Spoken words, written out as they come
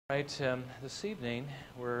Right, this evening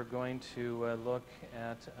we're going to look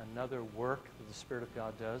at another work that the Spirit of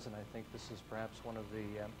God does, and I think this is perhaps one of the,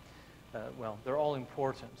 well, they're all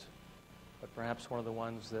important, but perhaps one of the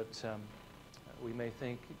ones that we may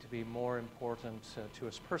think to be more important to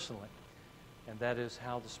us personally, and that is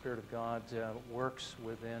how the Spirit of God works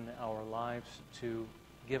within our lives to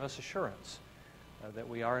give us assurance that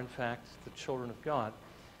we are in fact the children of God.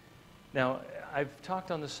 Now, I've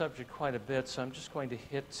talked on the subject quite a bit, so I'm just going to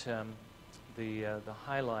hit the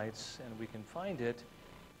highlights, and we can find it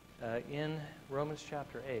in Romans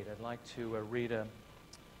chapter 8. I'd like to read a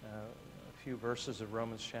few verses of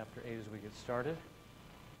Romans chapter 8 as we get started.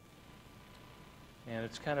 And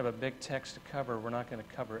it's kind of a big text to cover. We're not going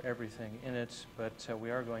to cover everything in it, but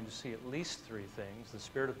we are going to see at least three things the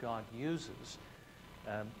Spirit of God uses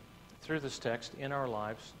through this text in our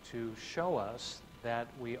lives to show us that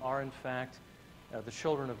we are in fact the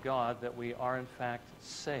children of God, that we are in fact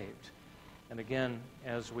saved. And again,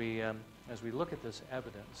 as we look at this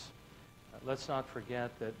evidence, let's not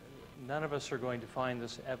forget that none of us are going to find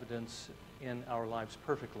this evidence in our lives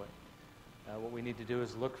perfectly. What we need to do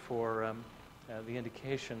is look for the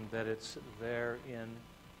indication that it's there in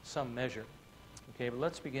some measure. Okay, but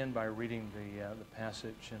let's begin by reading the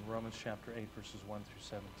passage in Romans chapter 8, verses 1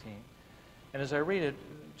 through 17. And as I read it,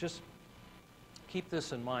 just keep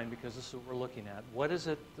this in mind, because this is what we're looking at. What is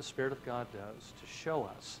it the Spirit of God does to show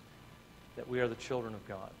us that we are the children of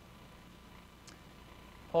God?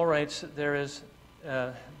 Paul writes,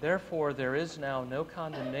 therefore there is now no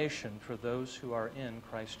condemnation for those who are in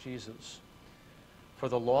Christ Jesus. For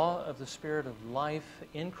the law of the Spirit of life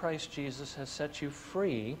in Christ Jesus has set you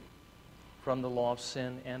free from the law of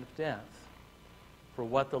sin and of death. For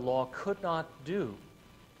what the law could not do,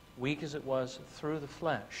 weak as it was through the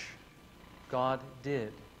flesh, God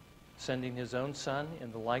did, sending His own Son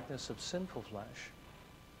in the likeness of sinful flesh.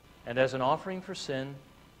 And as an offering for sin,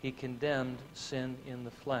 He condemned sin in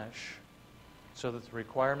the flesh, so that the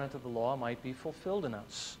requirement of the law might be fulfilled in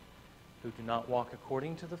us, who do not walk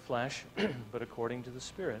according to the flesh, but according to the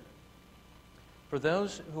Spirit. For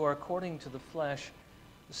those who are according to the flesh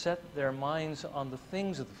set their minds on the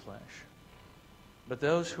things of the flesh, but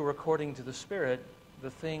those who are according to the Spirit,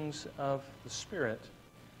 the things of the Spirit.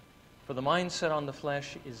 For the mind set on the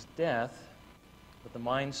flesh is death, but the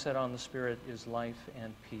mind set on the Spirit is life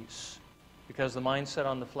and peace. Because the mind set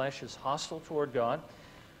on the flesh is hostile toward God,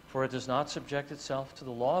 for it does not subject itself to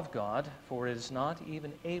the law of God, for it is not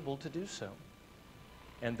even able to do so.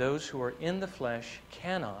 And those who are in the flesh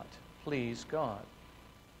cannot please God.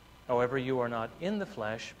 However, you are not in the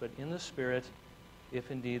flesh, but in the Spirit,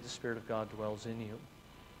 if indeed the Spirit of God dwells in you.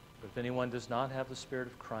 But if anyone does not have the Spirit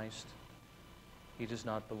of Christ, he does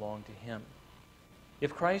not belong to Him.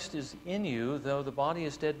 If Christ is in you, though the body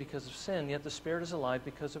is dead because of sin, yet the Spirit is alive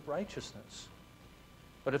because of righteousness.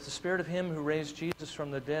 But if the Spirit of Him who raised Jesus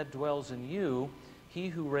from the dead dwells in you, He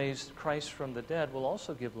who raised Christ from the dead will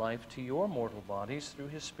also give life to your mortal bodies through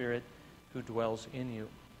His Spirit who dwells in you.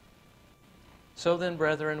 So then,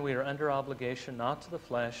 brethren, we are under obligation not to the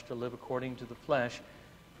flesh to live according to the flesh.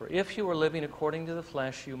 For if you are living according to the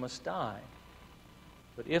flesh, you must die.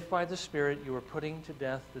 But if by the Spirit you are putting to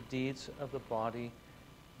death the deeds of the body,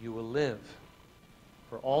 you will live.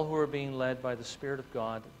 For all who are being led by the Spirit of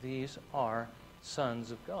God, these are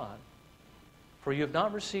sons of God. For you have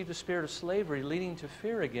not received a spirit of slavery leading to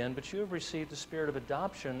fear again, but you have received the Spirit of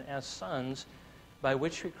adoption as sons, by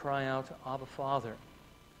which we cry out, Abba, Father.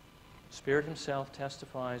 The Spirit Himself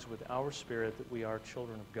testifies with our spirit that we are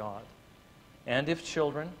children of God. And if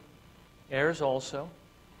children, heirs also,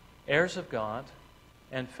 heirs of God,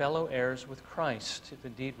 and fellow heirs with Christ, if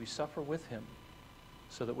indeed we suffer with Him,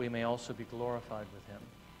 so that we may also be glorified with Him.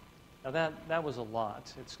 Now that was a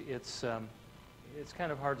lot. It's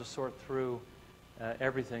kind of hard to sort through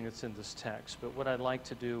everything that's in this text, but what I'd like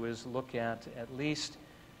to do is look at least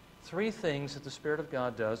three things that the Spirit of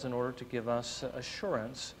God does in order to give us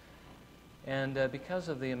assurance. And because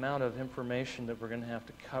of the amount of information that we're going to have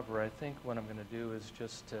to cover, I think what I'm going to do is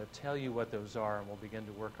just tell you what those are, and we'll begin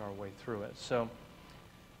to work our way through it. So,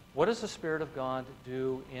 what does the Spirit of God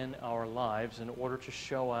do in our lives in order to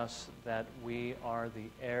show us that we are the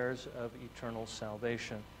heirs of eternal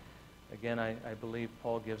salvation? Again, I believe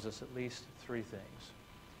Paul gives us at least three things.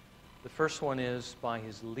 The first one is by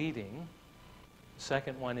His leading. The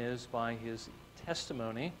second one is by His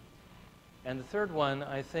testimony. And the third one,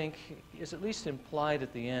 I think, is at least implied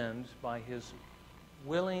at the end by His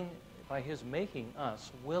making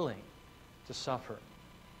us willing to suffer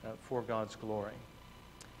for God's glory.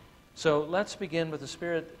 So let's begin with the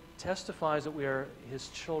Spirit testifies that we are His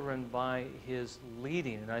children by His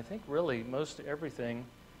leading. And I think really most everything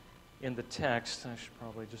in the text. I should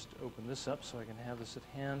probably just open this up so I can have this at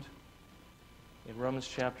hand. In Romans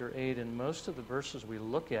chapter 8, and most of the verses we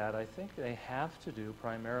look at, I think they have to do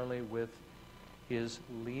primarily with his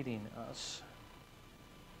leading us.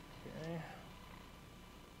 Okay.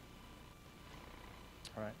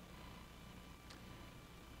 All right.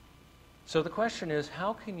 So the question is,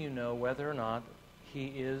 how can you know whether or not he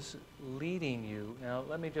is leading you? Now,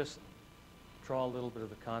 let me just draw a little bit of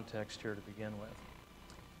the context here to begin with.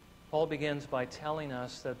 Paul begins by telling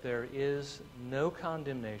us that there is no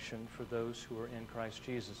condemnation for those who are in Christ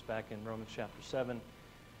Jesus. Back in Romans chapter 7,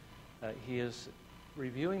 he is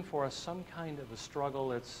reviewing for us some kind of a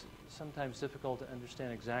struggle. It's sometimes difficult to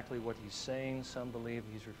understand exactly what he's saying. Some believe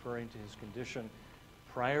he's referring to his condition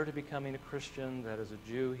prior to becoming a Christian, that as a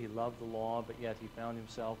Jew he loved the law, but yet he found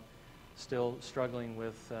himself still struggling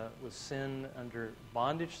with sin, under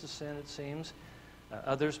bondage to sin, it seems.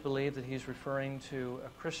 Others believe that he's referring to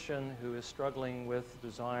a Christian who is struggling with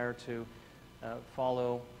desire to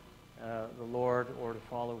follow the Lord or to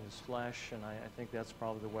follow his flesh, and I think that's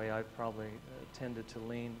probably the way I've probably tended to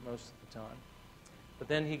lean most of the time. But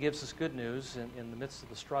then he gives us good news in the midst of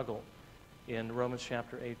the struggle in Romans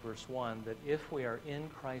chapter 8, verse 1, that if we are in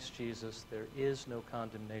Christ Jesus, there is no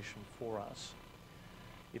condemnation for us.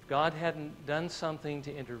 If God hadn't done something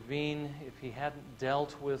to intervene, if he hadn't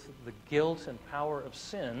dealt with the guilt and power of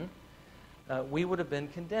sin, we would have been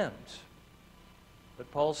condemned. But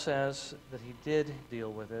Paul says that he did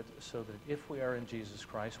deal with it so that if we are in Jesus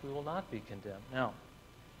Christ, we will not be condemned. Now,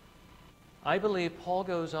 I believe Paul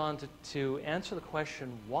goes on to answer the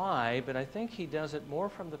question why, but I think he does it more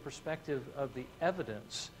from the perspective of the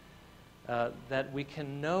evidence that we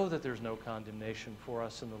can know that there's no condemnation for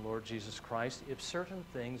us in the Lord Jesus Christ if certain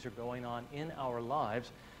things are going on in our lives,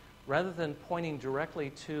 rather than pointing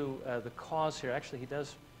directly to the cause here. Actually, he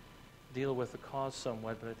does deal with the cause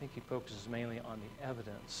somewhat, but I think he focuses mainly on the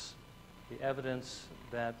evidence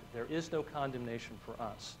that there is no condemnation for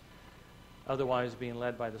us. Otherwise, being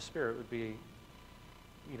led by the Spirit would be,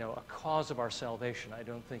 a cause of our salvation. I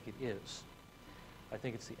don't think it is. I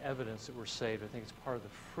think it's the evidence that we're saved. I think it's part of the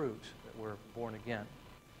fruit that we're born again.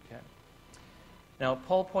 Okay. Now,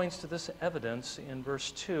 Paul points to this evidence in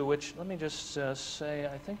verse 2, which, let me just say,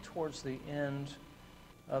 I think towards the end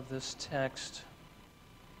of this text,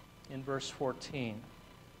 in verse 14,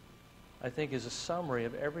 I think is a summary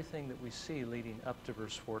of everything that we see leading up to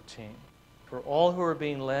verse 14. For all who are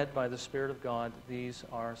being led by the Spirit of God, these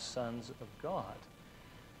are sons of God.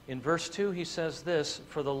 In verse 2, he says this,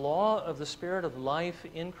 for the law of the Spirit of life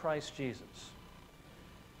in Christ Jesus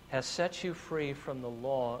has set you free from the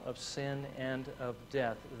law of sin and of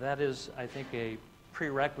death. That is, I think, a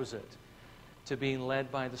prerequisite to being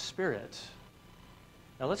led by the Spirit.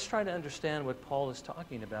 Now let's try to understand what Paul is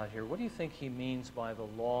talking about here. What do you think he means by the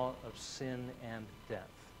law of sin and death?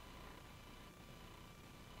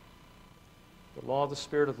 The law of the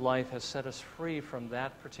Spirit of life has set us free from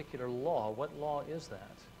that particular law. What law is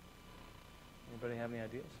that? Anybody have any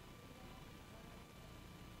ideas?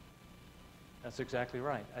 That's exactly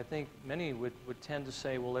right. I think many would tend to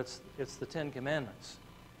say, well, it's the Ten Commandments.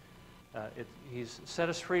 He's set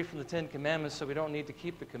us free from the Ten Commandments, so we don't need to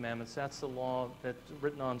keep the commandments. That's the law that's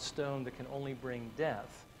written on stone that can only bring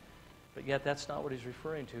death. But yet that's not what he's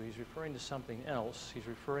referring to. He's referring to something else. He's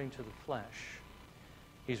referring to the flesh.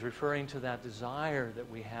 He's referring to that desire that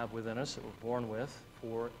we have within us, that we're born with,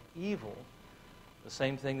 for evil. The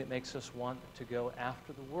same thing that makes us want to go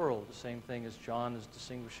after the world. The same thing as John is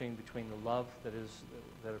distinguishing between the love that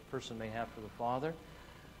a person may have for the Father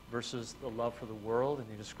versus the love for the world. And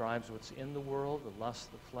he describes what's in the world, the lust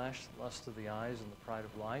of the flesh, the lust of the eyes, and the pride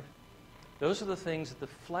of life. Those are the things that the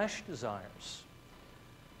flesh desires.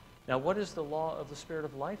 Now, what is the law of the Spirit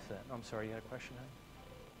of life then? I'm sorry, you had a question, honey?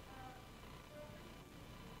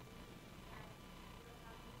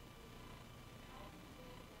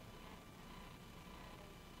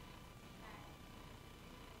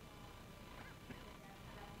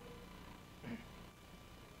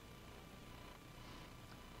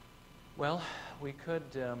 Well, we could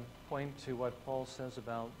point to what Paul says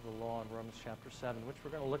about the law in Romans chapter 7, which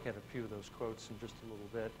we're going to look at a few of those quotes in just a little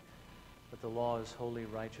bit. But the law is holy,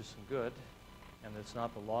 righteous, and good, and it's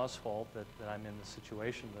not the law's fault that I'm in the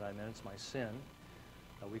situation that I'm in. It's my sin.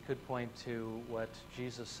 We could point to what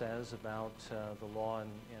Jesus says about the law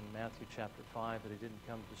in Matthew chapter 5, that he didn't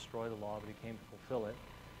come to destroy the law, but he came to fulfill it.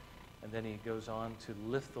 And then he goes on to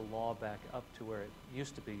lift the law back up to where it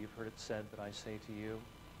used to be. You've heard it said, but I say to you.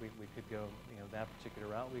 We could go that particular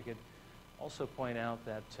route. We could also point out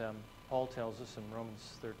that Paul tells us in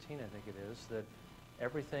Romans 13, I think it is, that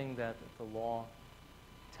everything that the law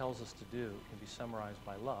tells us to do can be summarized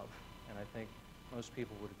by love. and I think most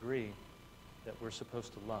people would agree that we're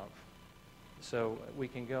supposed to love. So we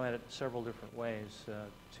can go at it several different ways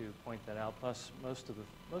to point that out. Plus, most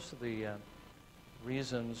of the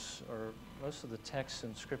reasons or most of the texts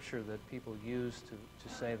in Scripture that people use to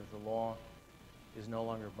say that the law is no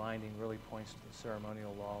longer binding really points to the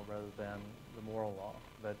ceremonial law rather than the moral law.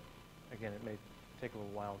 But again, it may take a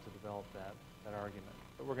little while to develop that argument.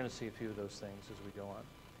 But we're going to see a few of those things as we go on.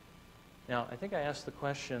 Now, I think I asked the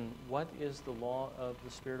question, what is the law of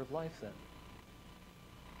the Spirit of life then?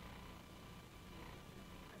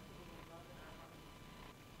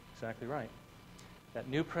 Exactly right. That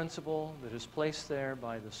new principle that is placed there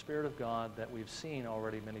by the Spirit of God that we've seen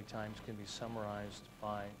already many times can be summarized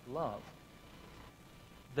by love.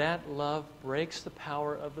 That love breaks the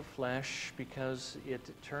power of the flesh because it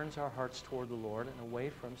turns our hearts toward the Lord and away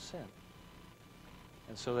from sin.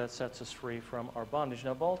 And so that sets us free from our bondage.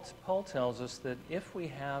 Now, Paul tells us that if we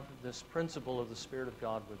have this principle of the Spirit of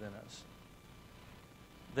God within us,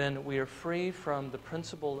 then we are free from the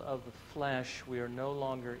principle of the flesh. We are no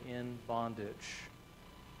longer in bondage.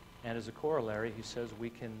 And as a corollary, he says we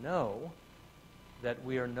can know that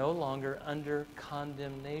we are no longer under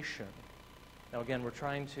condemnation. Now, again, we're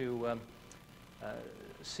trying to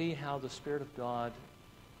see how the Spirit of God,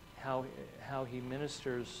 how he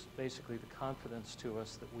ministers basically the confidence to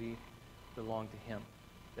us that we belong to him,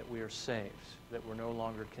 that we are saved, that we're no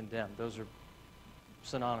longer condemned. Those are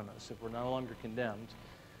synonymous. If we're no longer condemned,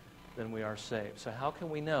 then we are saved. So how can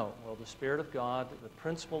we know? Well, the Spirit of God, the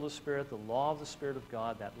principle of the Spirit, the law of the Spirit of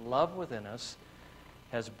God, that love within us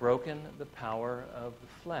has broken the power of the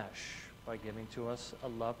flesh by giving to us a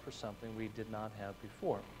love for something we did not have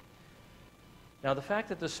before. Now, the fact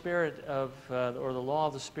that the Spirit of, or the law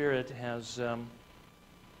of the Spirit has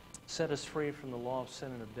set us free from the law of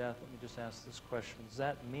sin and of death, let me just ask this question. Does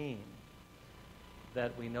that mean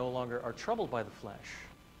that we no longer are troubled by the flesh?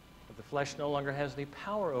 That the flesh no longer has any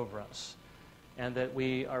power over us, and that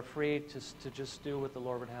we are free to just do what the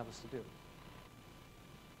Lord would have us to do?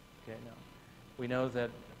 Okay, no. We know that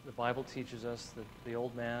the Bible teaches us that the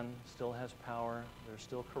old man still has power. There's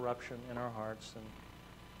still corruption in our hearts, and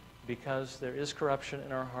because there is corruption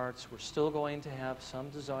in our hearts, we're still going to have some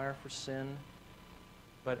desire for sin,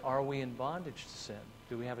 but are we in bondage to sin?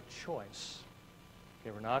 Do we have a choice?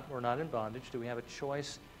 Okay, we're not in bondage. Do we have a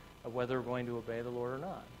choice of whether we're going to obey the Lord or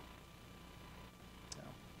not? No.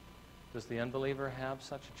 Does the unbeliever have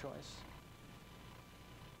such a choice?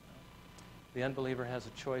 No. The unbeliever has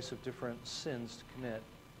a choice of different sins to commit.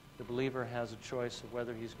 The believer has a choice of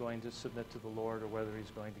whether he's going to submit to the Lord or whether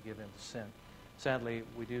he's going to give in to sin. Sadly,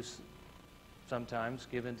 we do sometimes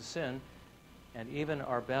give in to sin, and even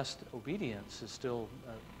our best obedience is still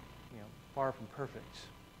far from perfect.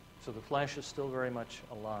 So the flesh is still very much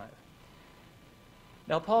alive.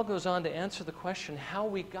 Now, Paul goes on to answer the question how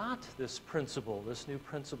we got this principle, this new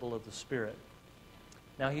principle of the Spirit.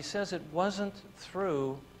 Now, he says it wasn't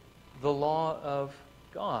through the law of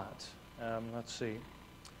God. Let's see.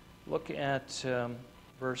 Look at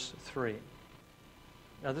verse 3.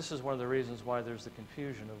 Now, this is one of the reasons why there's the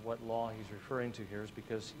confusion of what law he's referring to here, is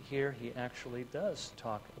because here he actually does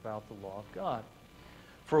talk about the law of God.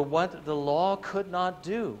 For what the law could not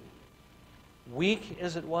do, weak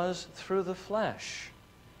as it was through the flesh,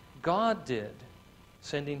 God did,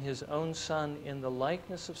 sending his own Son in the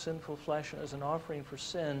likeness of sinful flesh as an offering for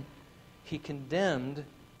sin. He condemned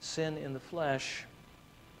sin in the flesh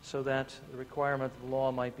so that the requirement of the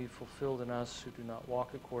law might be fulfilled in us who do not walk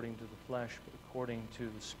according to the flesh, but according to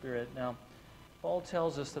the Spirit. Now, Paul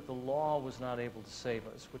tells us that the law was not able to save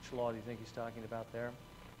us. Which law do you think he's talking about there?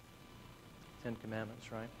 10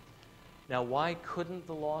 Commandments, right? Now, why couldn't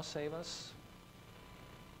the law save us?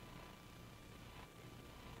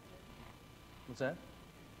 What's that?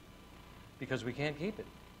 Because we can't keep it,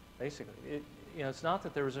 basically. It's not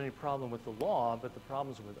that there was any problem with the law, but the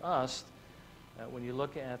problem's with us. When you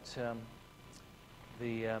look at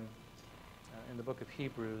in the book of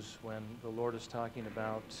Hebrews, when the Lord is talking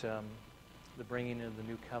about the bringing in of the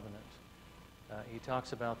new covenant, he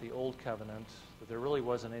talks about the old covenant, that there really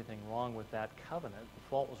wasn't anything wrong with that covenant. The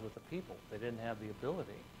fault was with the people. They didn't have the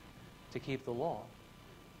ability to keep the law.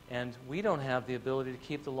 And we don't have the ability to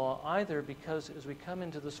keep the law either, because as we come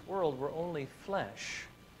into this world, we're only flesh.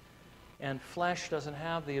 And flesh doesn't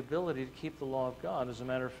have the ability to keep the law of God. As a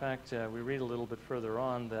matter of fact, we read a little bit further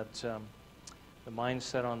on that the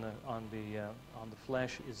mindset on the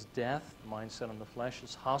flesh is death. The mindset on the flesh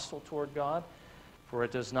is hostile toward God, for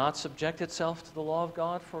it does not subject itself to the law of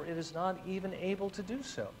God, for it is not even able to do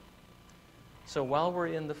so. So while we're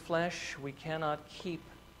in the flesh, we cannot keep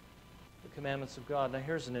the commandments of God. Now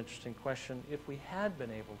here's an interesting question. If we had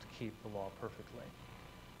been able to keep the law perfectly,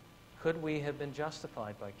 could we have been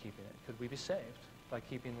justified by keeping it? Could we be saved by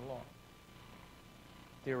keeping the law?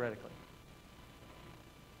 Theoretically.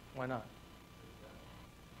 Why not?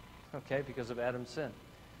 Okay, because of Adam's sin.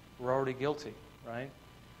 We're already guilty, right?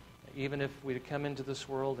 Even if we'd come into this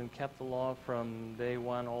world and kept the law from day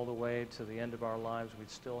one all the way to the end of our lives, we'd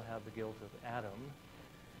still have the guilt of Adam.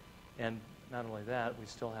 And not only that, we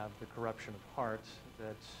still have the corruption of heart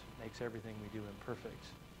that makes everything we do imperfect.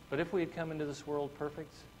 But if we had come into this world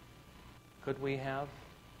perfect, could we have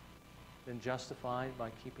been justified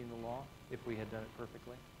by keeping the law if we had done it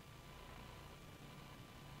perfectly?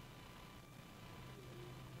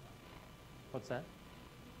 What's that?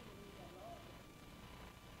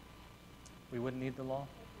 We wouldn't need the law?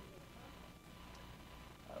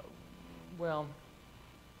 Well,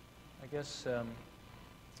 I guess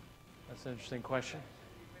that's an interesting question.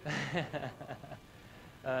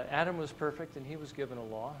 Adam was perfect, and he was given a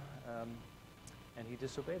law, and he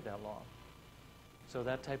disobeyed that law. So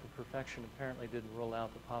that type of perfection apparently didn't rule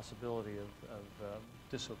out the possibility of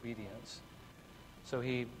disobedience. So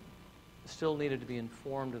he still needed to be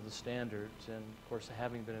informed of the standards, and of course,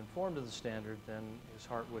 having been informed of the standard, then his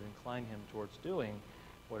heart would incline him towards doing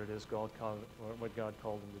what it is what God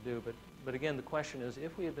called him to do. But again, the question is,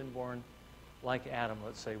 if we had been born like Adam,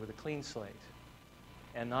 let's say, with a clean slate,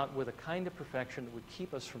 and not with a kind of perfection that would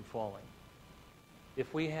keep us from falling,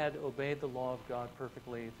 if we had obeyed the law of God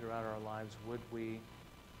perfectly throughout our lives, would we,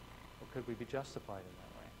 or could we be justified in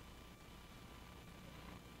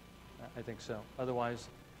that way? I think so. Otherwise,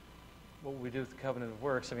 what we do with the covenant of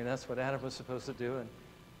works, I mean, that's what Adam was supposed to do,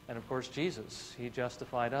 and of course Jesus, he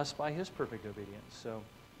justified us by his perfect obedience. So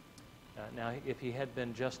now if he had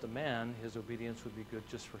been just a man, his obedience would be good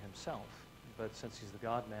just for himself, but since he's the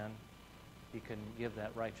God-man, he can give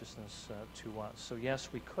that righteousness to us. So yes,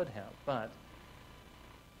 we could have, but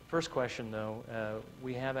the first question though,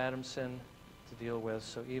 we have Adam's sin to deal with,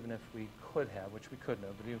 so even if we could have, which we couldn't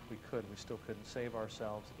have, but even if we could, we still couldn't save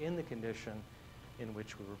ourselves in the condition in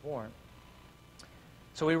which we were born.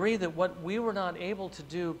 So we read that what we were not able to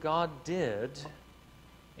do, God did,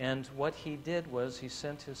 and what he did was he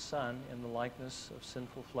sent his Son in the likeness of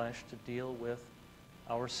sinful flesh to deal with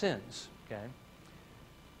our sins. Okay.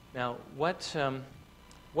 Now, what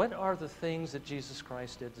are the things that Jesus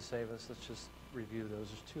Christ did to save us? Let's just review those.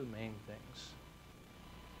 There's two main things.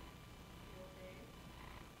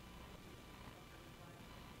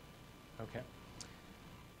 Okay.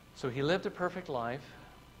 So he lived a perfect life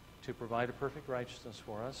to provide a perfect righteousness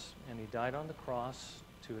for us, and he died on the cross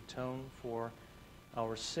to atone for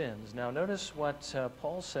our sins. Now notice what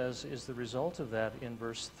Paul says is the result of that in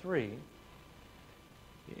verse 3.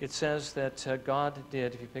 It says that God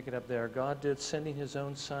did, if you pick it up there, God did, sending his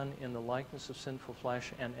own Son in the likeness of sinful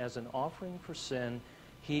flesh, and as an offering for sin,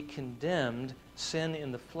 he condemned sin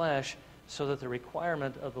in the flesh so that the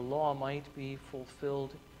requirement of the law might be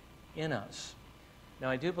fulfilled in us. Now,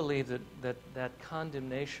 I do believe that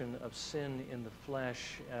condemnation of sin in the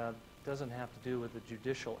flesh doesn't have to do with the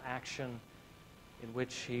judicial action in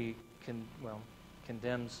which he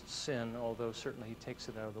condemns sin, although certainly he takes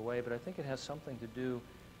it out of the way. But I think it has something to do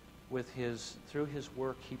with through his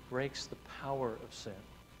work, he breaks the power of sin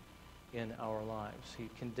in our lives. He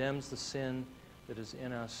condemns the sin that is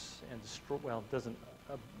in us and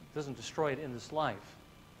doesn't destroy it in this life,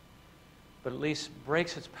 but at least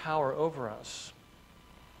breaks its power over us.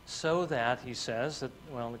 So that, he says,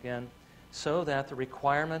 so that the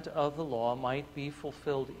requirement of the law might be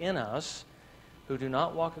fulfilled in us, who do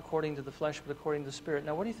not walk according to the flesh, but according to the Spirit.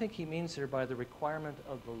 Now, what do you think he means here by the requirement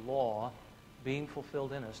of the law being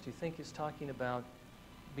fulfilled in us? Do you think he's talking about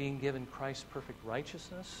being given Christ's perfect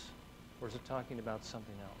righteousness, or is it talking about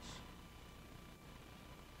something else?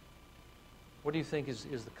 What do you think is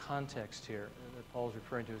the context here that Paul's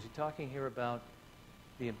referring to? Is he talking here about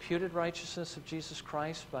the imputed righteousness of Jesus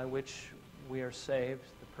Christ by which we are saved,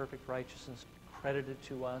 the perfect righteousness credited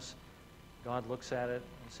to us? God looks at it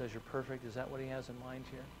and says, you're perfect. Is that what he has in mind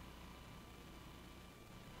here?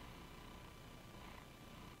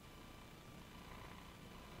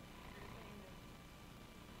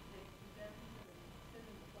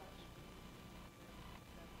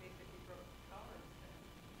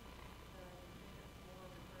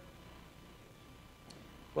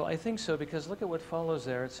 Well, I think so, because look at what follows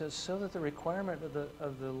there. It says, so that the requirement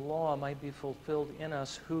of the law might be fulfilled in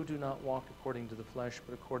us who do not walk according to the flesh,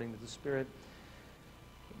 but according to the Spirit.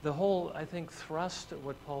 The whole, I think, thrust of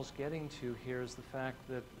what Paul's getting to here is the fact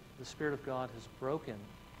that the Spirit of God has broken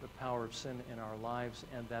the power of sin in our lives,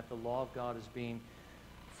 and that the law of God is being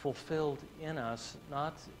fulfilled in us,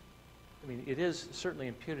 not I mean, it is certainly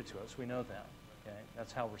imputed to us. We know that. Okay?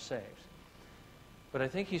 That's how we're saved. But I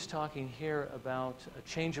think he's talking here about a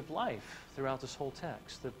change of life throughout this whole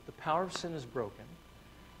text. That the power of sin is broken,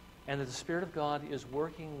 and that the Spirit of God is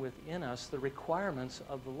working within us the requirements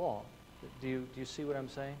of the law. Do you see what I'm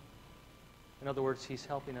saying? In other words, he's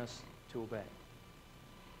helping us to obey.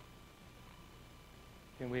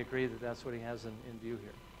 Can we agree that that's what he has in view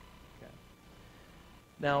here? Okay.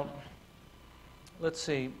 Now, let's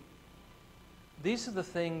see. These are the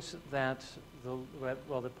things that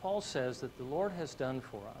Paul says that the Lord has done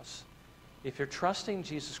for us. If you're trusting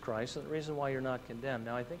Jesus Christ, and the reason why you're not condemned.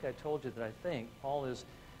 Now, I think I told you that I think Paul is,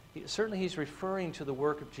 certainly he's referring to the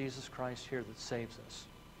work of Jesus Christ here that saves us.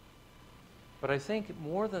 But I think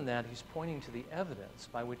more than that, he's pointing to the evidence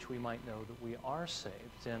by which we might know that we are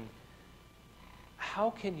saved. And how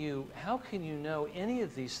can you know any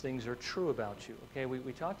of these things are true about you? Okay,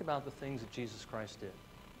 we talked about the things that Jesus Christ did.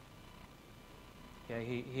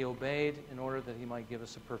 Okay, he obeyed in order that he might give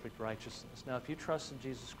us a perfect righteousness. Now, if you trust in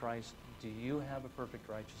Jesus Christ, do you have a perfect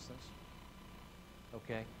righteousness?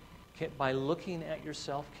 Okay, by looking at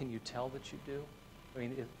yourself, can you tell that you do? I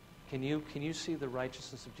mean, can you see the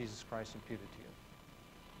righteousness of Jesus Christ imputed to you?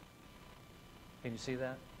 Can you see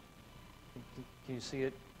that? Can you see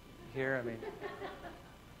it here?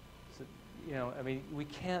 I mean, we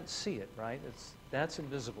can't see it, right? That's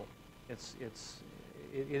invisible.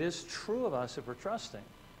 It is true of us if we're trusting,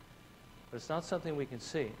 but it's not something we can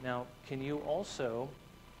see. Now, can you also,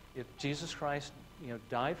 if Jesus Christ,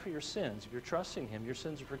 died for your sins, if you're trusting him, your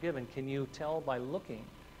sins are forgiven, can you tell by looking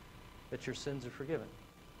that your sins are forgiven?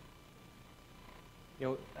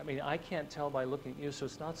 I can't tell by looking at you, so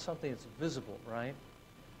it's not something that's visible, right?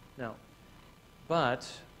 No.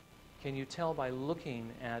 But can you tell by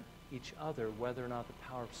looking at each other whether or not the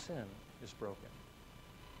power of sin is broken?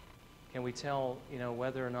 Can we tell,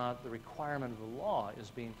 whether or not the requirement of the law is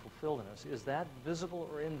being fulfilled in us? Is that visible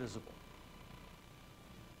or invisible?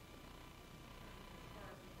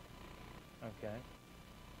 Okay.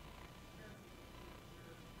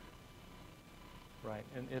 Right.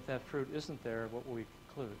 And if that fruit isn't there, what will we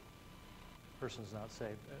conclude? The person's not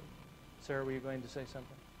saved. Sarah, were you going to say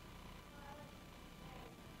something?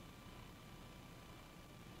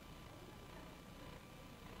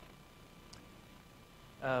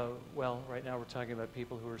 Well, right now we're talking about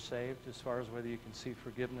people who are saved, as far as whether you can see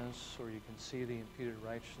forgiveness or you can see the imputed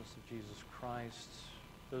righteousness of Jesus Christ.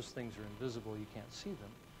 Those things are invisible. You can't see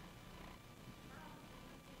them.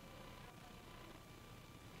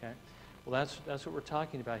 Okay. Well, that's what we're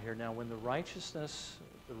talking about here. Now, when the righteous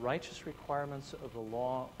requirements of the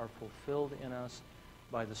law are fulfilled in us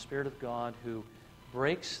by the Spirit of God, who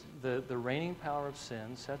breaks the reigning power of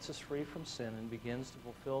sin, sets us free from sin, and begins to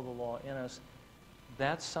fulfill the law in us,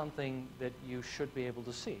 that's something that you should be able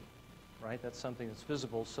to see, right? That's something that's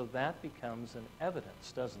visible, so that becomes an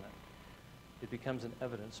evidence, doesn't it? It becomes an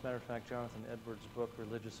evidence. As a matter of fact, Jonathan Edwards' book,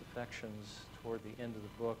 Religious Affections, toward the end of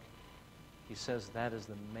the book, he says that is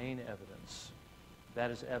the main evidence. That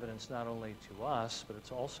is evidence not only to us, but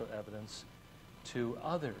it's also evidence to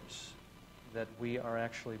others that we are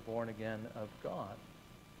actually born again of God.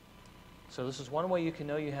 So this is one way you can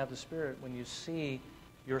know you have the Spirit, when you see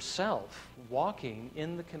yourself walking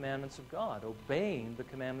in the commandments of God, obeying the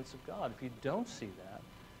commandments of God. If you don't see that,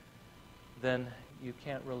 then you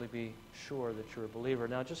can't really be sure that you're a believer.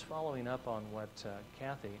 Now, just following up on what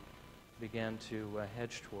Kathy began to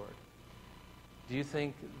hedge toward, do you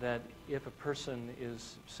think that if a person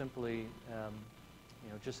is simply,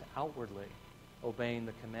 just outwardly obeying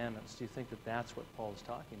the commandments, do you think that that's what Paul is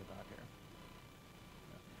talking about here?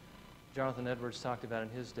 Jonathan Edwards talked about in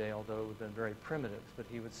his day, although it would have been very primitive, but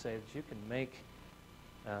he would say that you can make,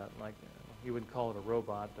 he wouldn't call it a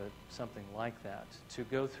robot, but something like that, to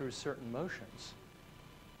go through certain motions.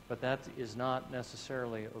 But that is not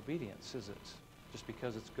necessarily obedience, is it? Just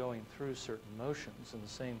because it's going through certain motions. And the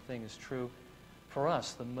same thing is true for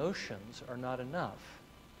us. The motions are not enough.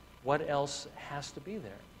 What else has to be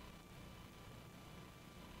there?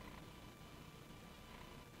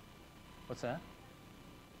 What's that?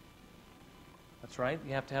 That's right.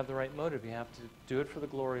 You have to have the right motive. You have to do it for the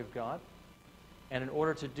glory of God. And in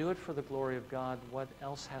order to do it for the glory of God, what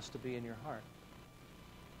else has to be in your heart?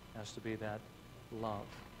 It has to be that love.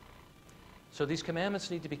 So these commandments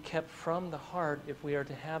need to be kept from the heart if we are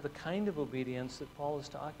to have the kind of obedience that Paul is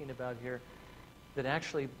talking about here, that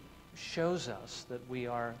actually shows us that we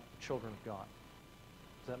are children of God.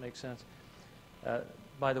 Does that make sense?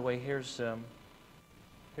 By the way, here's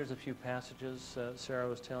a few passages. Sarah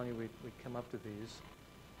was telling you we'd come up to these.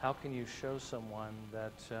 How can you show someone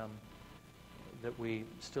that that we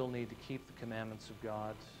still need to keep the commandments of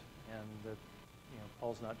God and that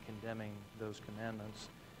Paul's not condemning those commandments.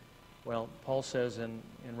 Well, Paul says in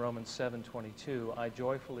Romans 7:22, I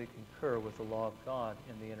joyfully concur with the law of God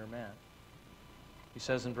in the inner man. He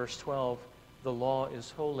says in verse 12, the law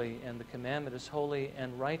is holy, and the commandment is holy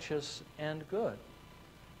and righteous and good.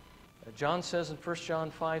 John says in 1 John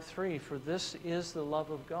 5:3, for this is the love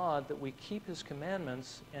of God, that we keep his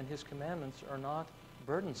commandments, and his commandments are not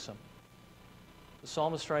burdensome. The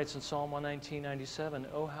psalmist writes in Psalm 119:97,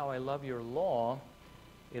 oh, how I love your law.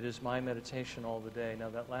 It is my meditation all the day. Now,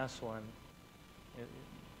 that last one,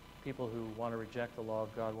 people who want to reject the law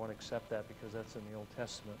of God won't accept that because that's in the Old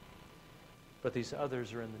Testament. But these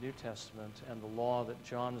others are in the New Testament, and the law that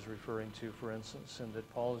John is referring to, for instance, and that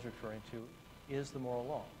Paul is referring to, is the moral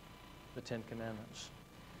law, the Ten Commandments.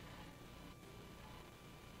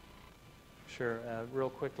 Sure,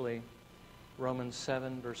 real quickly, Romans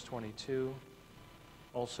 7, verse 22,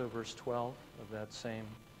 also verse 12 of that same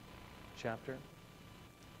chapter,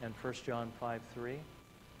 and 1 John 5:3.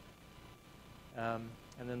 And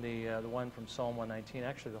then the one from Psalm 119,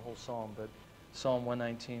 actually the whole psalm, but Psalm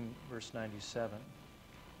 119, verse 97.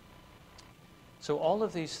 So all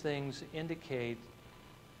of these things indicate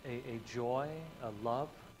a joy, a love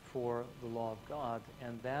for the law of God,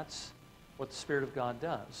 and that's what the Spirit of God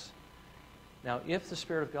does. Now, if the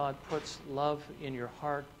Spirit of God puts love in your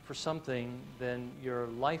heart for something, then your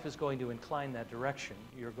life is going to incline that direction.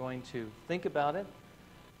 You're going to think about it.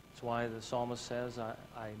 That's why the psalmist says, I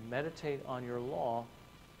meditate on your law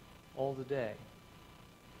all the day.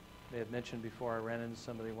 They had mentioned before, I ran into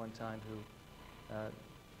somebody one time who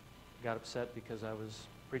got upset because I was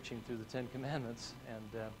preaching through the Ten Commandments,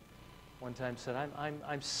 and one time said,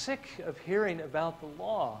 I'm sick of hearing about the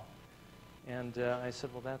law. And I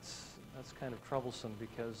said, well, that's kind of troublesome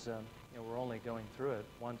because we're only going through it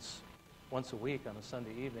once a week on a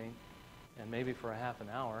Sunday evening, and maybe for a half an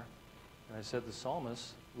hour. And I said the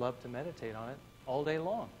psalmist loved to meditate on it all day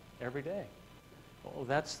long, every day. Well,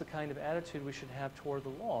 that's the kind of attitude we should have toward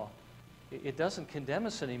the law. It doesn't condemn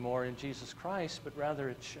us anymore in Jesus Christ, but rather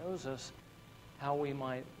it shows us how we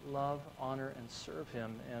might love, honor, and serve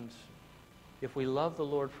him. And if we love the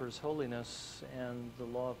Lord for his holiness, and the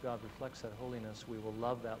law of God reflects that holiness, we will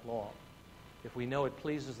love that law. If we know it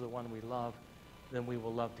pleases the one we love, then we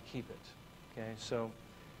will love to keep it. Okay, so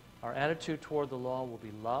our attitude toward the law will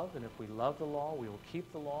be love, and if we love the law, we will keep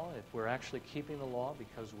the law. If we're actually keeping the law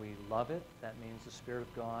because we love it, that means the Spirit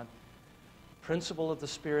of God, principle of the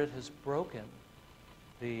Spirit, has broken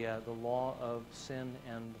the law of sin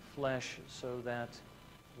and the flesh so that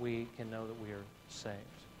we can know that we are saved.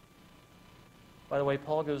 By the way,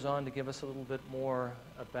 Paul goes on to give us a little bit more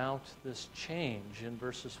about this change in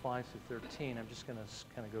verses 5 through 13. I'm just going to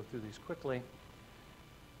kind of go through these quickly.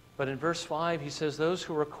 But in verse 5, he says, those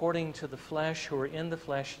who are according to the flesh, who are in the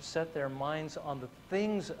flesh, set their minds on the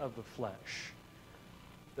things of the flesh.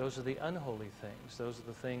 Those are the unholy things. Those are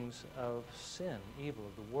the things of sin, evil,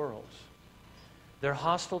 of the world. They're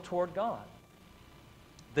hostile toward God.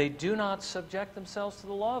 They do not subject themselves to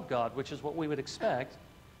the law of God, which is what we would expect.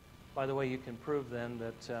 By the way, you can prove then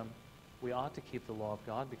that we ought to keep the law of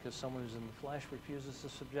God because someone who's in the flesh refuses to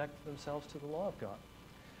subject themselves to the law of God.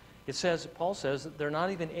 It says, Paul says, that they're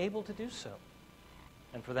not even able to do so.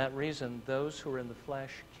 And for that reason, those who are in the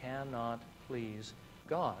flesh cannot please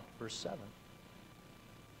God. Verse 7.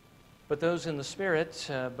 But those in the Spirit,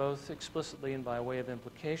 both explicitly and by way of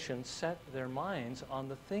implication, set their minds on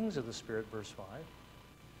the things of the Spirit. Verse 5.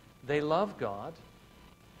 They love God,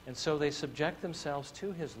 and so they subject themselves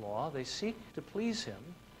to his law. They seek to please him.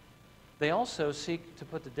 They also seek to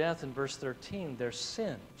put to death, in verse 13, their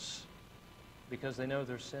sins, because they know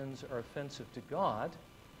their sins are offensive to God.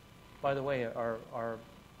 By the way, are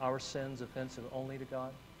our sins offensive only to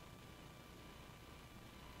God?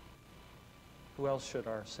 Who else should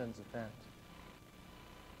our sins offend?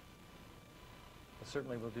 Well,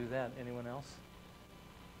 certainly we'll do that. Anyone else?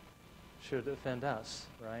 Should offend us,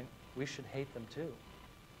 right? We should hate them too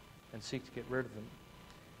and seek to get rid of them.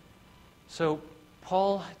 So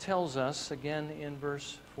Paul tells us again in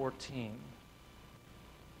verse 14,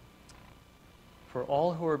 for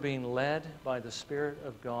all who are being led by the Spirit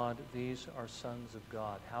of God, these are sons of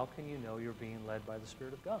God. How can you know you're being led by the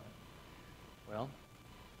Spirit of God? Well,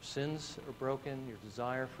 sins are broken, your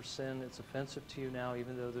desire for sin, it's offensive to you now,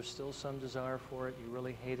 even though there's still some desire for it. You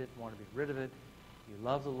really hate it, you want to be rid of it. You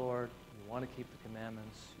love the Lord, you want to keep the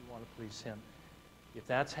commandments, you want to please him. If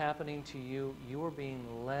that's happening to you, you are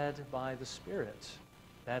being led by the Spirit.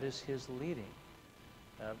 That is his leading.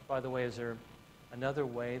 By the way, is there another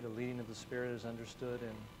way the leading of the Spirit is understood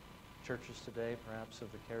in churches today, perhaps of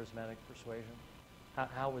the charismatic persuasion?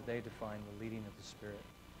 How would they define the leading of the Spirit?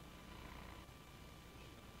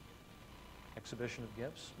 Exhibition of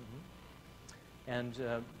gifts. Mm-hmm.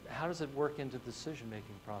 And how does it work into the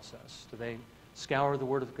decision-making process? Do they scour the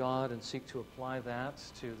Word of God and seek to apply that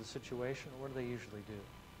to the situation, or what do they usually do?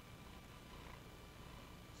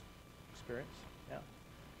 Experience? Yeah.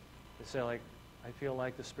 They say, like, I feel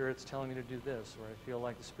like the Spirit's telling me to do this, or I feel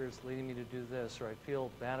like the Spirit's leading me to do this, or I feel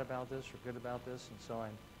bad about this or good about this, and so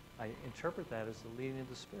I interpret that as the leading of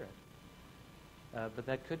the Spirit. But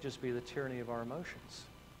that could just be the tyranny of our emotions.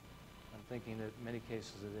 I'm thinking that in many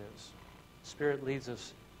cases it is. Spirit leads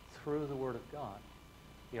us through the Word of God.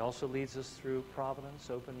 He also leads us through providence,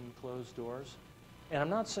 open and closed doors. And I'm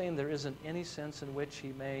not saying there isn't any sense in which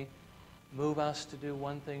He may move us to do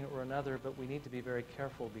one thing or another, but we need to be very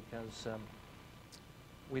careful because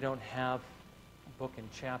we don't have book and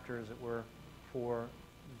chapter, as it were, for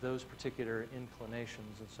those particular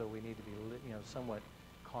inclinations, and so we need to be, somewhat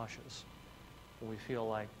cautious when we feel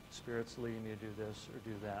like Spirit's leading me to do this or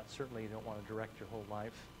do that. Certainly, you don't want to direct your whole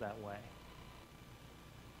life that way.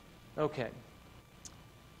 Okay.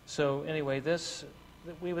 So anyway,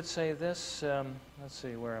 we would say this. Let's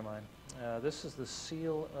see, where am I? This is the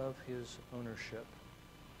seal of His ownership.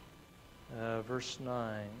 Verse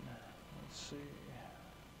 9. Let's see.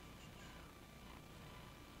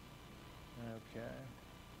 Okay.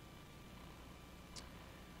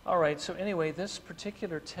 All right, so anyway, this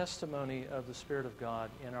particular testimony of the Spirit of God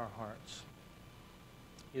in our hearts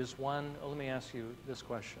is one. Let me ask you this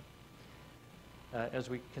question. As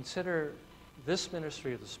we consider this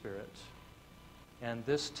ministry of the Spirit and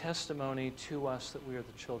this testimony to us that we are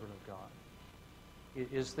the children of God,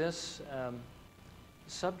 is this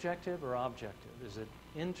subjective or objective? Is it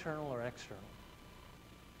internal or external?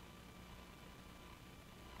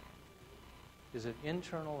 Is it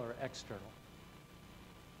internal or external?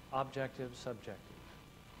 Objective, subjective.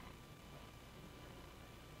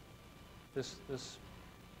 This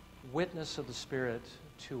witness of the Spirit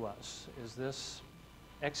to us, is this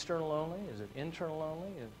external only? Is it internal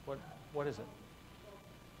only? What is it?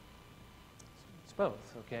 It's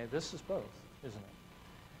both, okay? This is both, isn't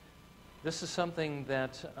it? This is something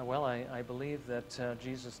that, I believe that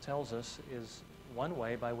Jesus tells us is one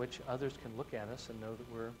way by which others can look at us and know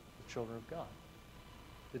that we're the children of God.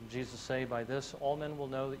 Didn't Jesus say, by this all men will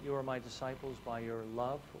know that you are my disciples, by your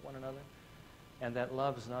love for one another? And that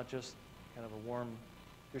love is not just kind of a warm,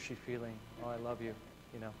 gushy feeling, oh, I love you,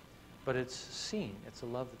 but it's seen. It's a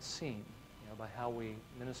love that's seen, by how we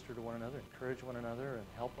minister to one another, encourage one another, and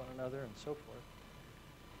help one another, and so forth.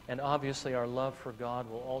 And obviously our love for God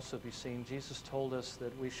will also be seen. Jesus told us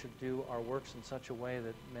that we should do our works in such a way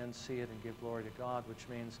that men see it and give glory to God, which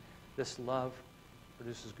means this love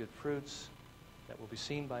produces good fruits that will be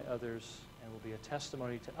seen by others and will be a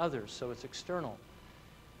testimony to others. So it's external.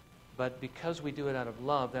 But because we do it out of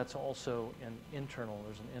love, that's also an internal.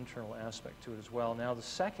 There's an internal aspect to it as well. Now, the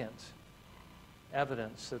second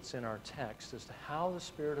evidence that's in our text as to how the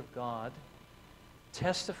Spirit of God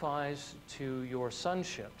testifies to your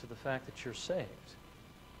sonship, to the fact that you're saved,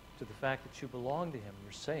 to the fact that you belong to Him,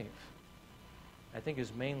 you're safe, I think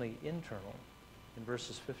is mainly internal in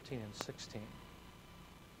verses 15 and 16.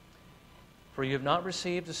 For you have not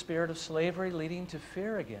received a spirit of slavery leading to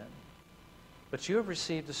fear again, but you have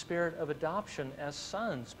received the spirit of adoption as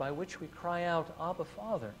sons, by which we cry out, Abba,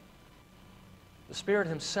 Father. The Spirit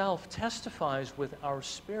Himself testifies with our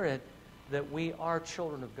spirit that we are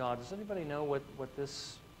children of God. Does anybody know what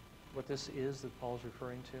this is that Paul's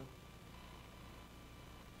referring to?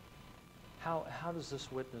 How does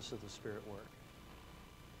this witness of the Spirit work?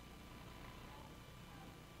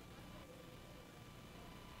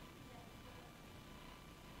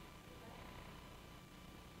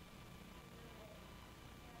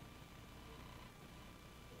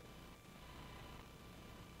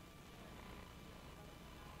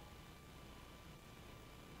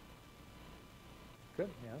 Good,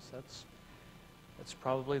 yes, that's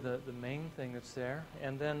probably the main thing that's there.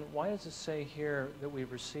 And then why does it say here that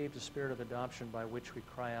we've received a spirit of adoption by which we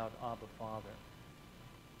cry out, Abba, Father?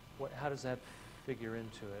 How does that figure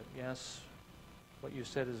into it? Yes, what you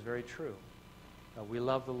said is very true. We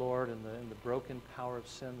love the Lord in the broken power of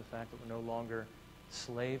sin, the fact that we're no longer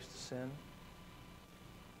slaves to sin.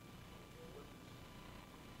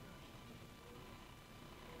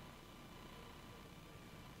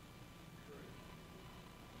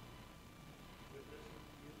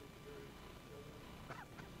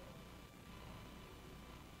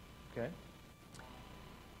 Okay.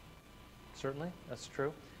 Certainly, that's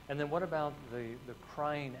true. And then what about the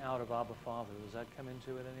crying out of Abba, Father? Does that come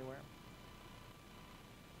into it anywhere?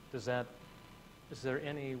 Is there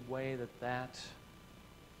any way that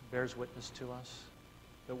bears witness to us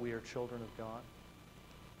that we are children of God?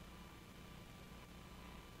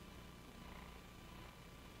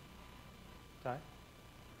 Ty?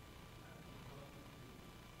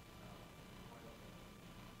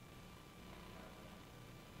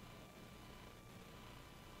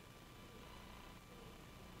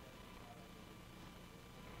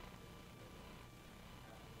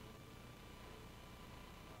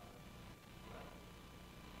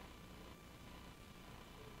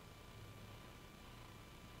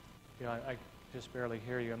 You know, I just barely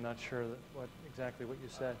hear you. I'm not sure exactly what you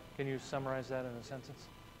said. Can you summarize that in a sentence?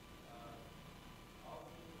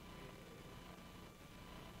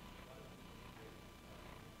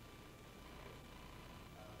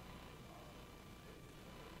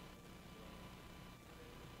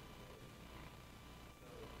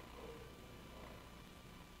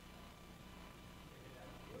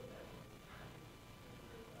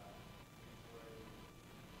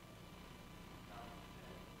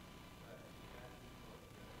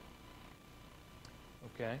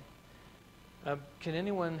 Okay. Can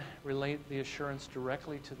anyone relate the assurance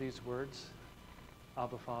directly to these words?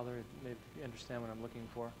 Abba, Father, maybe you understand what I'm looking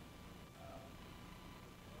for?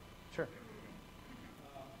 Sure.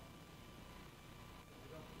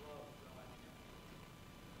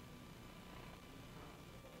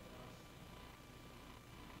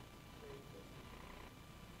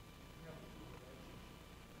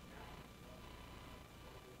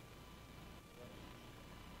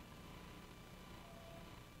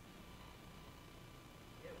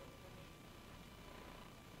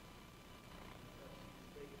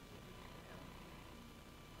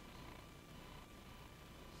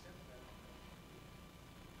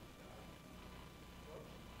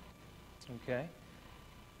 Okay.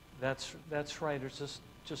 That's right. There's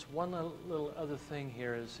just one little other thing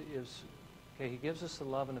here is okay, he gives us the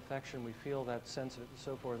love and affection. We feel that sense of it and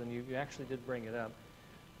so forth, and you actually did bring it up.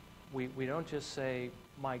 We don't just say,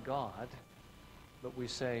 my God, but we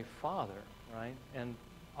say, Father, right? And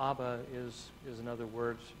Abba is another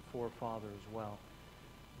word for Father as well.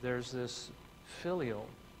 There's this filial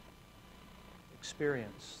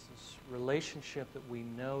experience, this relationship that we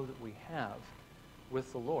know that we have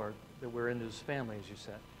with the Lord, that we're in His family, as you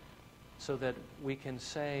said, so that we can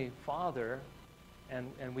say Father,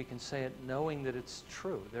 and we can say it knowing that it's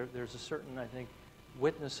true. There's a certain, I think,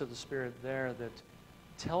 witness of the Spirit there that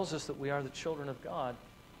tells us that we are the children of God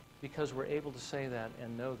because we're able to say that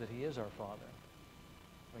and know that He is our Father.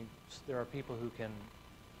 I mean, there are people who can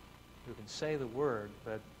say the word,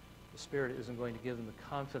 but the Spirit isn't going to give them the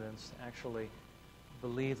confidence to actually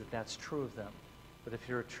believe that that's true of them. But if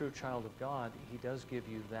you're a true child of God, He does give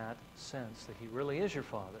you that sense that He really is your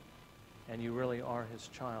Father, and you really are His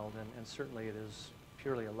child, and certainly it is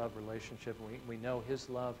purely a love relationship. We know His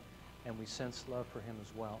love, and we sense love for Him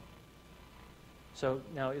as well. So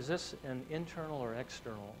now, is this an internal or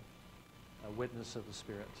external witness of the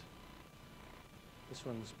Spirit? This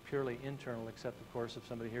one's purely internal, except, of course, if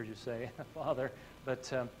somebody hears you say, Father,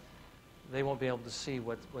 but they won't be able to see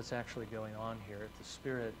what's actually going on here. If the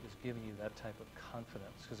Spirit is giving you that type of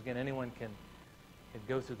confidence. Because, again, anyone can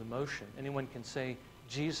go through the motion. Anyone can say,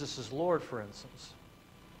 Jesus is Lord, for instance.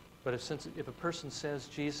 But if a person says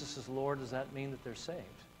Jesus is Lord, does that mean that they're saved?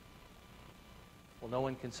 Well, no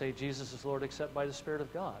one can say Jesus is Lord except by the Spirit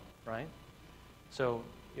of God, right? So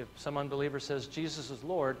if some unbeliever says Jesus is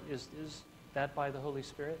Lord, is that by the Holy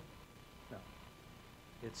Spirit? No.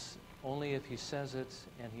 It's only if he says it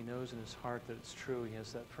and he knows in his heart that it's true, he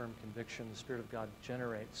has that firm conviction, the Spirit of God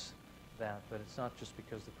generates that. But it's not just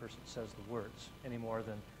because the person says the words any more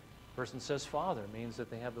than the person says Father means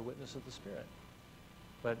that they have the witness of the Spirit.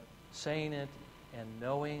 But saying it and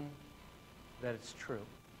knowing that it's true.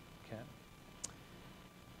 Okay.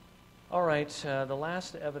 All right, the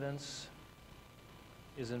last evidence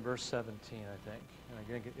is in verse 17, I think. And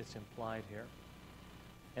I think it's implied here.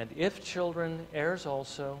 And if children, heirs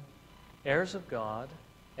also, heirs of God,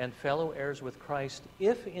 and fellow heirs with Christ,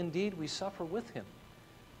 if indeed we suffer with Him,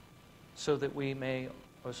 so that we may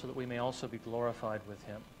also be glorified with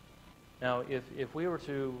Him. Now, if we were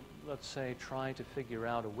to, let's say, try to figure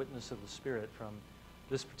out a witness of the Spirit from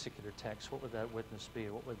this particular text, what would that witness be?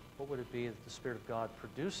 What would it be that the Spirit of God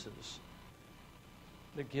produces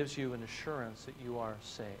that gives you an assurance that you are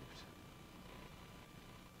saved?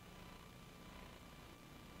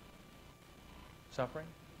 Suffering?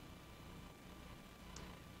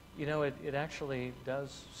 You know, it actually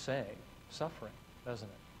does say suffering, doesn't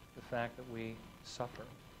it? The fact that we suffer.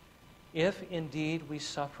 If indeed we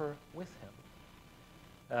suffer with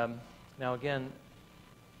Him. Now again,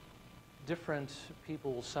 different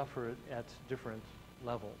people will suffer at different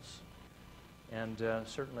levels. And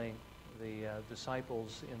certainly the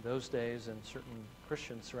disciples in those days and certain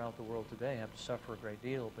Christians throughout the world today have to suffer a great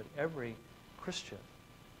deal. But every Christian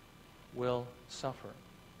will suffer.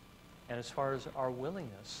 And as far as our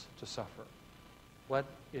willingness to suffer,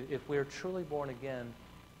 if we are truly born again,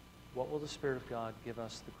 what will the Spirit of God give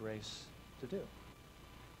us the grace to do?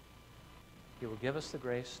 He will give us the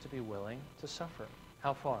grace to be willing to suffer.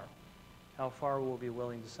 How far? How far will we be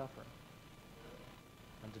willing to suffer?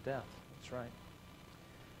 Unto death. That's right.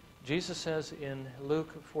 Jesus says in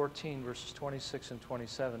Luke 14, verses 26 and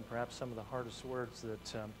 27, perhaps some of the hardest words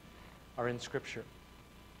that are in Scripture.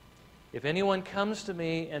 If anyone comes to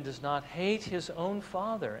me and does not hate his own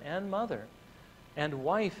father and mother, and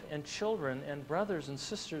wife and children and brothers and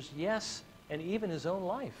sisters, yes, and even his own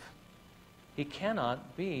life, he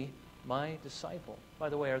cannot be my disciple. By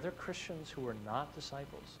the way, are there Christians who are not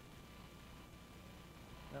disciples?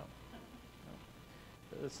 No.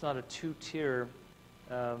 It's not a two-tier,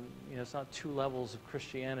 it's not two levels of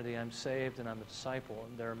Christianity. I'm saved and I'm a disciple.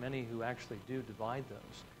 And there are many who actually do divide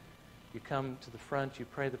those. You come to the front, you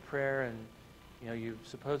pray the prayer, and you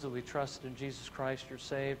supposedly trusted in Jesus Christ, you're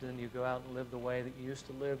saved, and then you go out and live the way that you used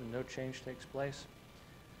to live and no change takes place.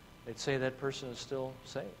 They'd say that person is still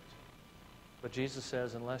saved. But Jesus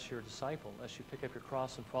says, unless you're a disciple, unless you pick up your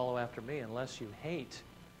cross and follow after me, unless you hate,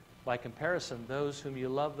 by comparison, those whom you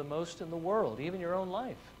love the most in the world, even your own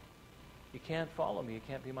life, you can't follow me. You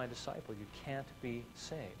can't be my disciple. You can't be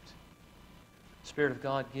saved. The Spirit of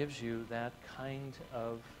God gives you that kind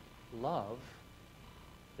of love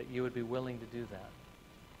that you would be willing to do that.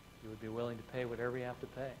 You would be willing to pay whatever you have to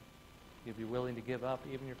pay. You'd be willing to give up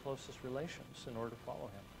even your closest relations in order to follow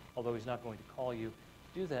him. Although he's not going to call you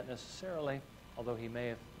to do that necessarily, although he may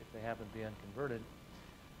if they happen to be unconverted.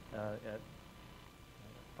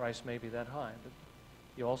 Price may be that high, but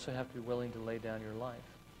you also have to be willing to lay down your life.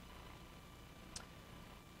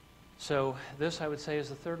 So this, I would say, is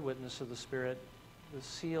the third witness of the Spirit, the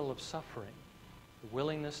seal of suffering. The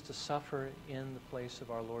willingness to suffer in the place of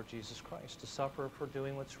our Lord Jesus Christ, to suffer for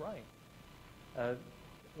doing what's right.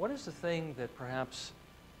 What is the thing that perhaps,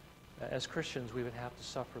 as Christians, we would have to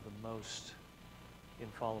suffer the most in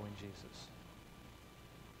following Jesus?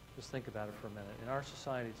 Just think about it for a minute. In our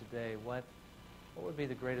society today, what would be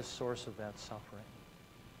the greatest source of that suffering?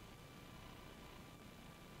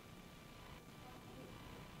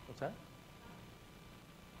 What's that?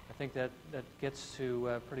 I think that gets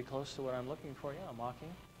to pretty close to what I'm looking for. Yeah,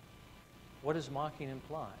 mocking. What does mocking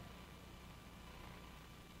imply?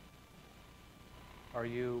 Are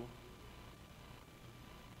you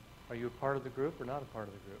a part of the group or not a part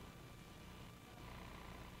of the group?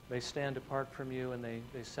 They stand apart from you and they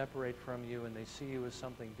separate from you and they see you as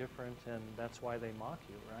something different, and that's why they mock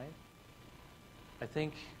you, right? I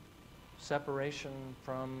think separation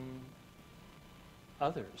from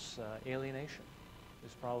others, alienation,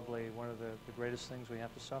 is probably one of the greatest things we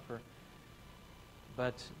have to suffer.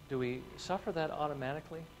 But do we suffer that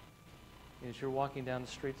automatically? As you're walking down the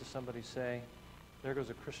street, to somebody say, there goes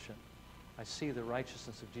a Christian. I see the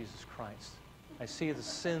righteousness of Jesus Christ. I see the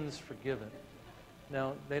sins forgiven.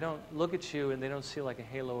 Now, they don't look at you and they don't see like a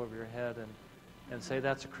halo over your head and say,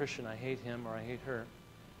 that's a Christian, I hate him or I hate her.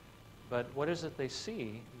 But what is it they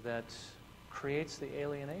see that creates the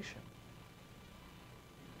alienation?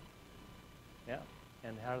 Yeah.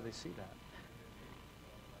 And how do they see that?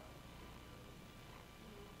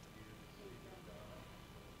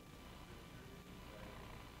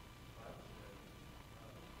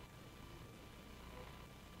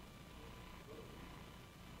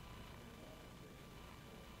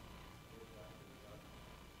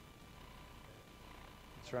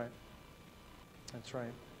 That's right. That's right.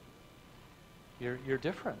 You're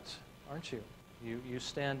different, aren't you? You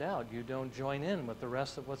stand out. You don't join in with the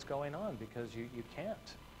rest of what's going on because you can't.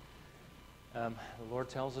 The Lord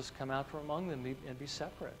tells us, come out from among them and be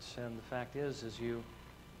separate. And the fact is as you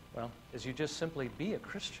just simply be a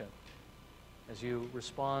Christian, as you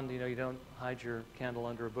respond, you don't hide your candle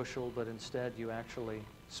under a bushel, but instead you actually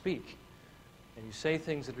speak. And you say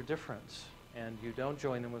things that are different, and you don't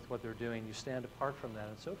join them with what they're doing. You stand apart from that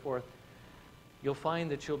and so forth. You'll find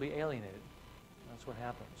that you'll be alienated. That's what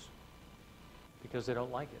happens. Because they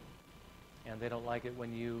don't like it. And they don't like it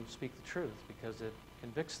when you speak the truth because it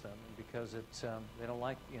convicts them and because they don't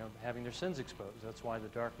like having their sins exposed. That's why the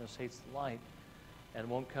darkness hates the light and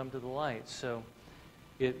won't come to the light. So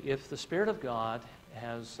if the Spirit of God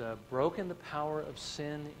has broken the power of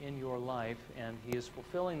sin in your life and he is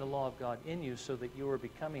fulfilling the law of God in you so that you are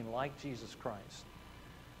becoming like Jesus Christ,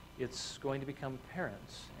 it's going to become apparent.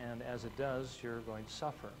 And as it does, you're going to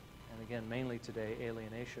suffer. And again, mainly today,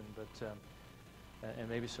 alienation, but and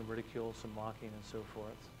maybe some ridicule, some mocking, and so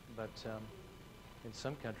forth. But in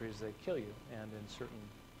some countries, they kill you, and in certain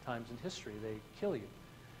times in history, they kill you.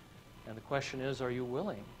 And the question is, are you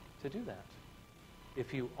willing to do that.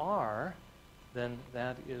 If you are, then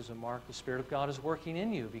that is a mark the Spirit of God is working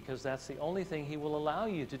in you, because that's the only thing He will allow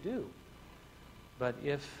you to do. But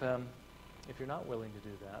if you're not willing to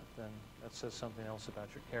do that, then that says something else about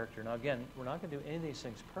your character. Now again, we're not going to do any of these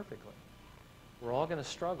things perfectly. We're all going to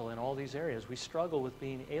struggle in all these areas. We struggle with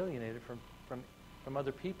being alienated from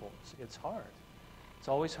other people. It's hard. It's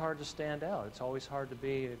always hard to stand out. It's always hard to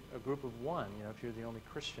be a group of one, if you're the only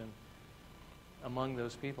Christian among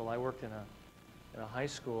those people. I worked in a high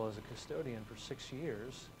school as a custodian for 6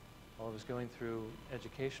 years while I was going through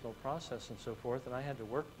educational process and so forth, and I had to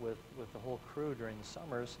work with the whole crew during the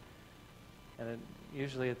summers. And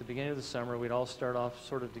usually at the beginning of the summer, we'd all start off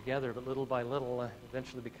sort of together, but little by little,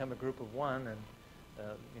 eventually become a group of one, and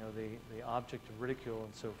the object of ridicule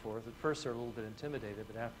and so forth. At first, they're a little bit intimidated,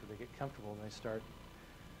 but after they get comfortable, they start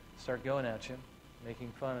going at you,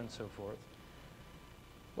 making fun and so forth.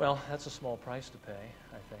 Well, that's a small price to pay,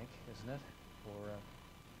 I think, isn't it, for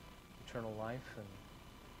eternal life and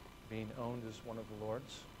being owned as one of the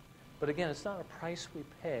Lord's. But again, it's not a price we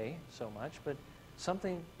pay so much, but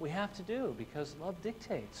something we have to do because love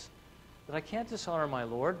dictates that I can't dishonor my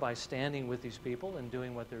Lord by standing with these people and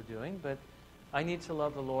doing what they're doing, but I need to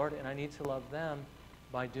love the Lord and I need to love them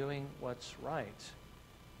by doing what's right,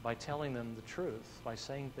 by telling them the truth, by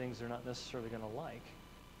saying things they're not necessarily going to like.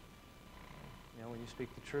 When you speak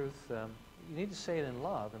the truth, you need to say it in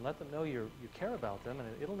love and let them know you care about them, and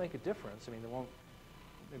it'll make a difference. I mean, they won't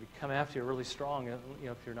maybe come after you really strong,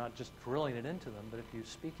 if you're not just drilling it into them, but if you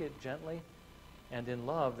speak it gently and in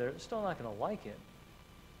love, they're still not going to like it.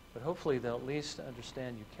 But hopefully they'll at least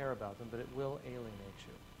understand you care about them, but it will alienate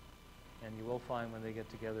you. And you will find when they get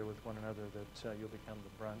together with one another that you'll become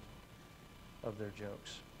the brunt of their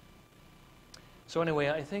jokes. So anyway,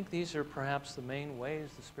 I think these are perhaps the main ways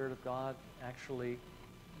the Spirit of God actually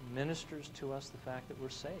ministers to us the fact that we're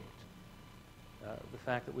saved. The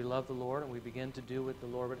fact that we love the Lord and we begin to do what the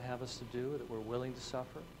Lord would have us to do, that we're willing to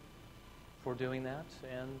suffer for doing that,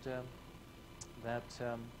 and that,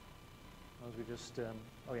 as we just,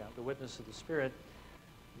 the witness of the Spirit,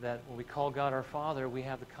 that when we call God our Father, we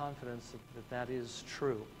have the confidence that is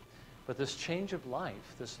true. But this change of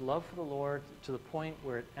life, this love for the Lord to the point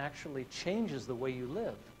where it actually changes the way you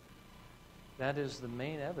live, that is the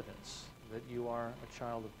main evidence that you are a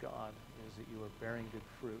child of God, is that you are bearing good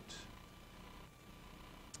fruit.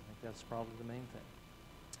 I think that's probably the main thing.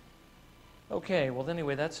 Okay, well,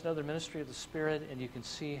 anyway, that's another ministry of the Spirit, and you can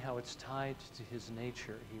see how it's tied to His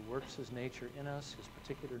nature. He works His nature in us. His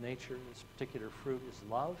particular nature, His particular fruit is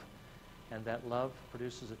love, and that love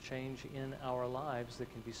produces a change in our lives that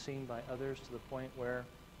can be seen by others to the point where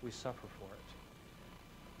we suffer for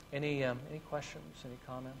it. Any questions, any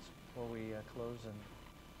comments before we close and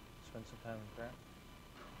spend some time in prayer?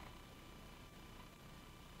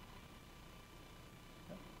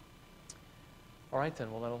 No? All right,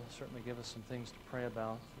 then. Well, that'll certainly give us some things to pray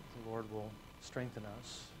about. That the Lord will strengthen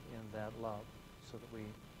us in that love so that we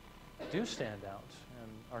do stand out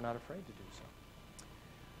and are not afraid to do so.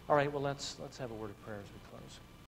 All right, well, let's have a word of prayer as we close.